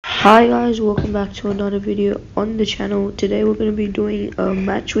Hi guys, welcome back to another video on the channel. Today we're going to be doing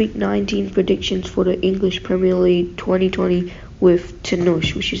match week 19 predictions for the English Premier League 2020 with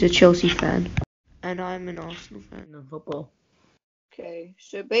Tanush, which is a Chelsea fan. And I'm an Arsenal fan of football. Okay,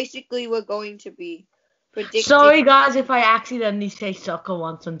 so basically we're going to be predicting... Sorry guys if I accidentally say soccer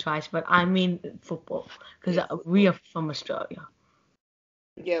once and twice, but I mean football, because we are from Australia.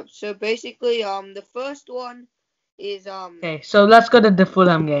 Yeah, so basically the first one is Okay, so let's go to the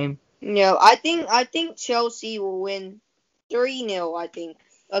Fulham game. Yeah, I think Chelsea will win 3-0, I think.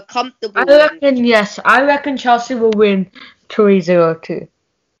 A comfortable win. I reckon Chelsea will win 3-0 too.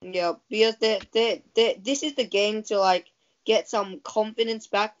 Yeah, because this is the game to get some confidence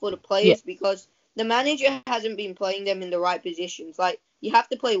back for the players, because the manager hasn't been playing them in the right positions. Like, you have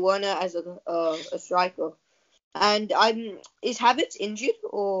to play Werner as a striker. And is Havertz injured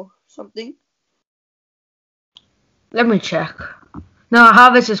or something? Let me check. No,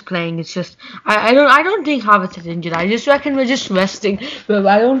 Havertz is playing. It's just I don't think Havertz is injured. I just reckon we're just resting. But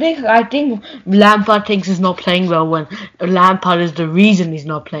I think Lampard thinks he's not playing well when Lampard is the reason he's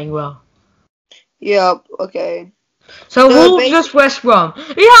not playing well. Yeah, okay. So Wolves just West Brom.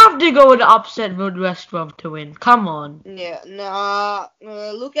 You have to go with the upset with West Brom to win. Come on. Yeah, nah.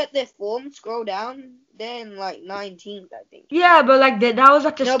 Look at their form. Scroll down. They're in 19th, I think. Yeah, but that was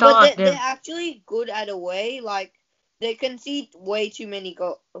at the start. No, but they're actually good at away. Like, they concede way too many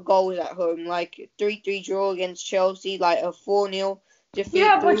goals at home. Like 3-3 draw against Chelsea. Like a 4-0 defeat.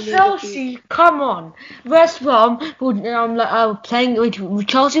 Yeah, but Chelsea, come on. West Brom, playing.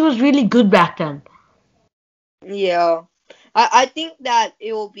 Chelsea was really good back then. Yeah, I think that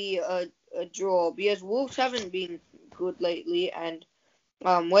it will be a draw, because Wolves haven't been good lately, and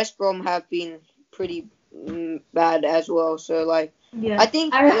West Brom have been pretty bad as well. So yeah,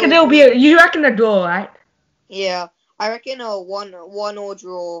 I reckon it'll be. You reckon a draw, right? Yeah, I reckon a 1-1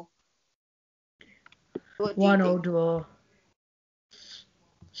 draw. 1-0 draw.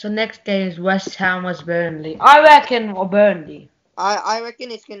 So next day is West Ham vs Burnley. I reckon Burnley. I reckon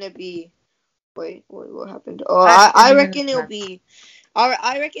it's gonna be. Wait, what happened? Oh, I reckon it'll be.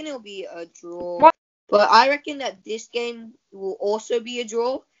 I reckon it'll be a draw. What? But I reckon that this game will also be a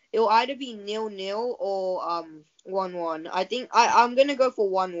draw. It will either be 0-0 or 1-1. I think I'm gonna go for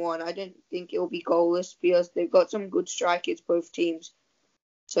 1-1. I don't think it'll be goalless, because they've got some good strikers, both teams.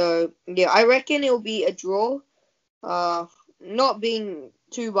 So yeah, I reckon it'll be a draw. Not being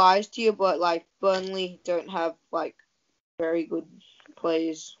too biased here, but Burnley don't have very good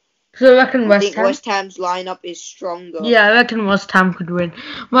players. So I reckon I think West Ham's lineup is stronger. Yeah, I reckon West Ham could win.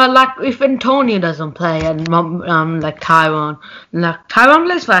 Well, if Antonio doesn't play and Tyrone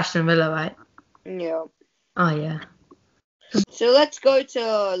plays for Aston Villa, right? Yeah. Oh yeah. So let's go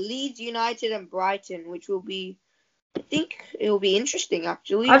to Leeds United and Brighton, which will be, I think it will be interesting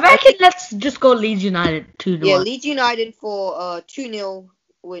actually. I reckon let's just go Leeds United 2-1. Yeah, Leeds United for 2-0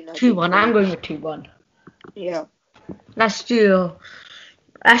 win. 2-1. I'm going with 2-1. Yeah. Let's do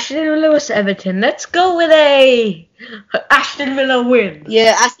Aston Villa vs Everton. Let's go with a Aston Villa win.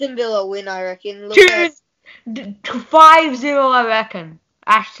 Yeah, Aston Villa win, I reckon. 5-0, I reckon.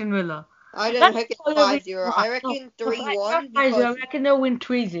 Aston Villa. I don't reckon 5-0. I reckon 3-1. I reckon they'll win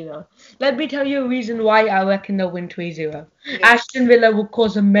 3-0. Let me tell you a reason why I reckon they'll win 3-0. Yeah. Aston Villa will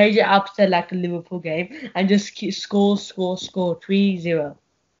cause a major upset like a Liverpool game and just score 3-0.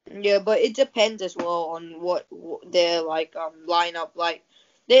 Yeah, but it depends as well on what their lineup.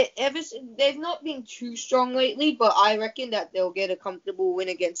 They've not been too strong lately, but I reckon that they'll get a comfortable win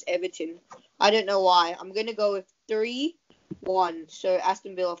against Everton. I don't know why. I'm gonna go with 3-1. So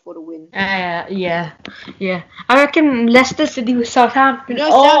Aston Villa for the win. Yeah. I reckon Leicester City with Southampton.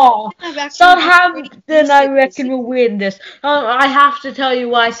 No, Southampton, I reckon will win this. I have to tell you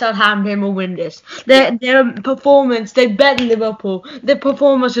why Southampton will win this. Their performance, they bet Liverpool. Their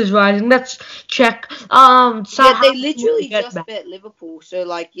performance is rising. Let's check. They literally just bet Liverpool. So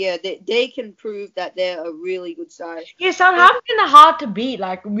they can prove that they're a really good side. Yeah, Southampton are hard to beat.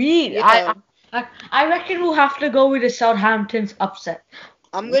 I reckon we'll have to go with the Southampton's upset.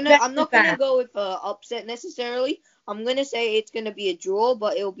 I'm not gonna go with upset necessarily. I'm gonna say it's gonna be a draw,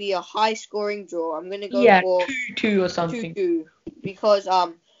 but it'll be a high scoring draw. I'm gonna go for 2-2 or something. 2-2, because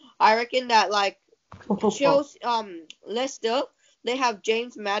I reckon that Chelsea, Leicester, they have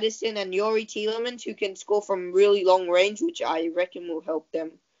James Maddison and Youri Tielemans who can score from really long range, which I reckon will help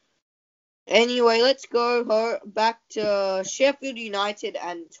them. Anyway, let's go back to Sheffield United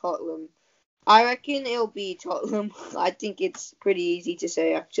and Tottenham. I reckon it'll be Tottenham. I think it's pretty easy to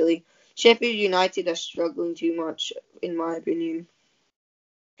say, actually. Sheffield United are struggling too much, in my opinion.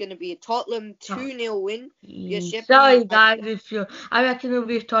 gonna be a Tottenham 2-0 win. Sheffield Sorry, United. guys, I reckon it'll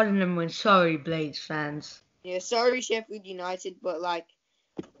be a Tottenham win. Sorry, Blades fans. Yeah, sorry Sheffield United, but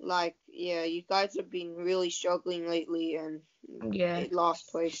yeah, you guys have been really struggling lately, and Yeah. last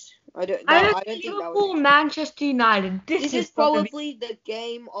place. I don't reckon think that Liverpool, was. Manchester United. This is probably the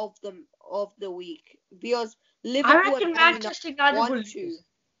game of the week because I Liverpool reckon and Man Manchester United United will won 2, lose.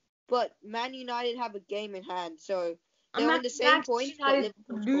 but Man United have a game in hand, so I'm they're on not the same Manchester points, but United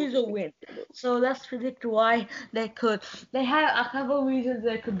Liverpool's lose or win. So let's predict why they could. They have a couple of reasons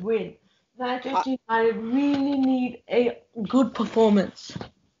they could win. Manchester United really need a good performance.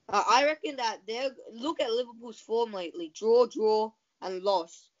 I reckon that look at Liverpool's form lately: draw, and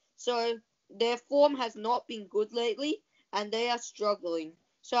loss. So their form has not been good lately, and they are struggling.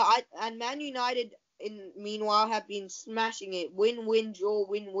 And Man United, in meanwhile, have been smashing it: win, draw,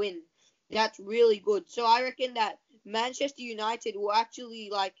 win. That's really good. So I reckon that Manchester United will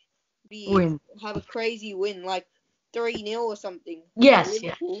actually have a crazy win, like 3-0 or something. Yes,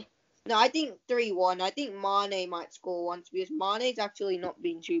 Liverpool. No, I think 3-1. I think Mane might score once because Mane's actually not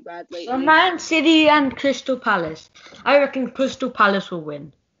been too bad So lately. Man City and Crystal Palace. I reckon Crystal Palace will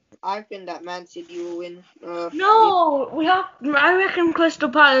win. I reckon that Man City will win. No, I reckon Crystal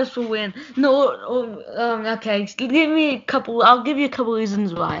Palace will win. No, okay. I'll give you a couple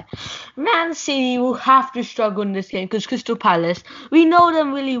reasons why. Man City will have to struggle in this game because Crystal Palace, we know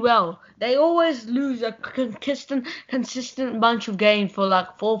them really well. They always lose a consistent bunch of games for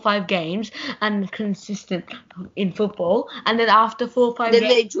like 4 or 5 games, and consistent in football. And then after 4 or 5 Then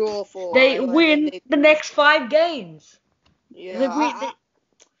games, they draw for a they while. win the next 5 games. Yeah,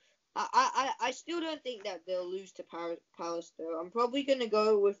 I still don't think that they'll lose to Palace though. I'm probably gonna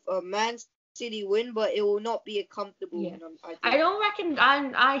go with a Man City win, but it will not be a comfortable win. I think. I don't reckon.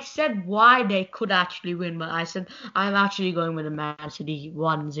 I said why they could actually win, but I said I'm actually going with a Man City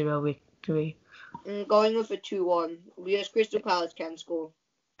 1-0 victory. Going with a 2-1 because Crystal Palace can score.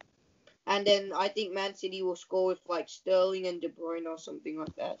 And then I think Man City will score with like Sterling and De Bruyne or something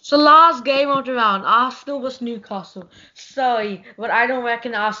like that. So last game of the round, Arsenal vs Newcastle. Sorry, but I don't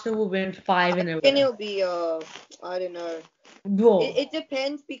reckon Arsenal will win 5 in a row. I think it'll be I don't know. Draw. It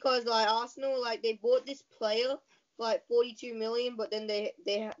depends because like Arsenal, like they bought this player for like 42 million, but then they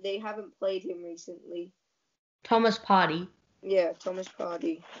haven't played him recently. Thomas Partey. Yeah, Thomas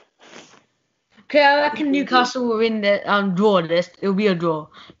Partey. Okay, I reckon Newcastle will win the draw this. It'll be a draw.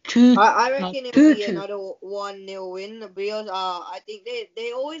 I reckon it'll be another 1-0 win because I think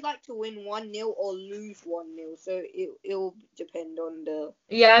they always like to win 1-0 or lose 1-0, so it'll depend on the.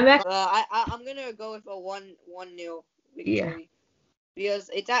 Yeah, I reckon. I'm gonna go with a 1-0 victory because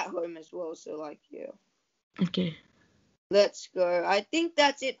it's at home as well. So like yeah. Okay. Let's go. I think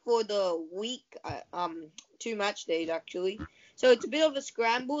that's it for the week. 2 match days actually. So it's a bit of a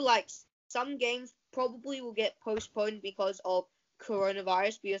scramble. Like some games probably will get postponed because of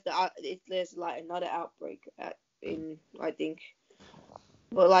coronavirus because there's like another outbreak I think.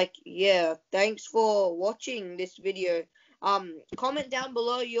 But like yeah, thanks for watching this video. Comment down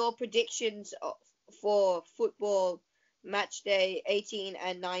below your predictions for football match day 18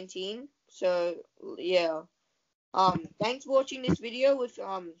 and 19. So yeah. Thanks for watching this video with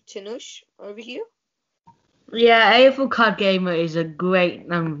Tanush over here. Yeah, AFL Card Gamer is a great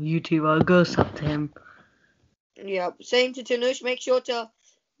YouTuber. Go sub to him. Yeah, same to Tanush. Make sure to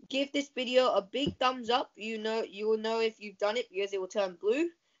give this video a big thumbs up. You will know if you've done it because it will turn blue.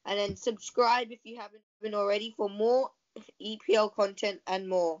 And then subscribe if you haven't already for more EPL content and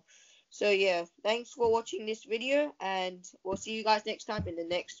more. So yeah, thanks for watching this video, and we'll see you guys next time in the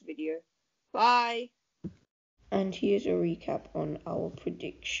next video. Bye. And here's a recap on our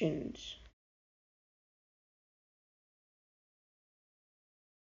predictions.